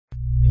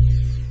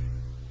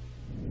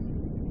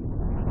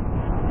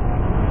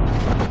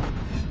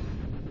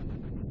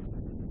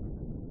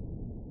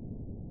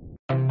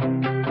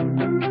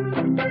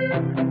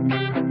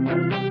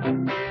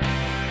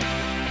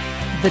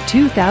The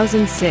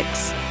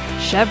 2006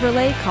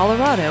 Chevrolet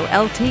Colorado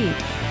LT.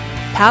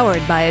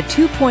 Powered by a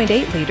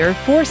 2.8-liter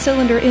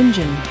four-cylinder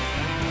engine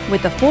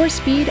with a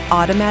 4-speed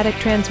automatic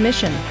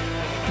transmission,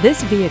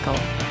 this vehicle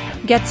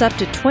gets up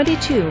to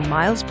 22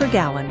 miles per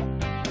gallon.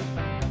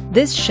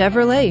 This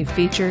Chevrolet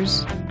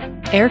features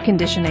air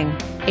conditioning,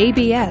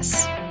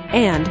 ABS,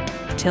 and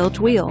tilt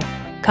wheel.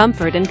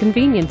 Comfort and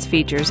convenience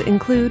features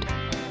include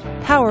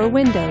power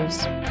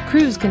windows,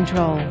 cruise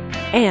control,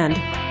 and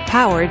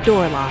power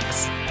door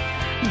locks.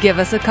 Give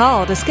us a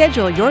call to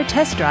schedule your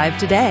test drive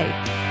today.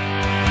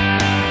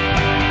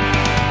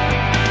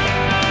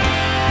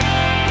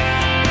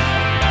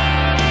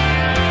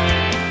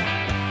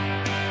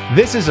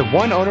 This is a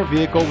one-owner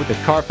vehicle with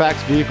a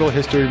Carfax Vehicle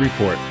History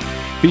Report.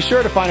 Be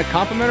sure to find a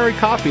complimentary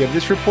copy of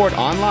this report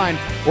online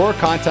or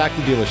contact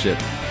the dealership.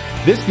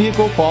 This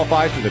vehicle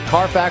qualifies for the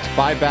Carfax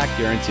Buyback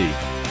Guarantee.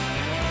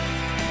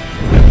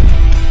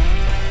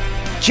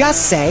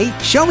 Just say,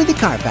 "Show me the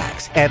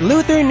Carfax" at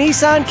Luther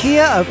Nissan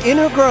Kia of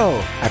Inner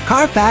Grove, a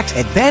Carfax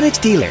Advantage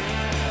dealer.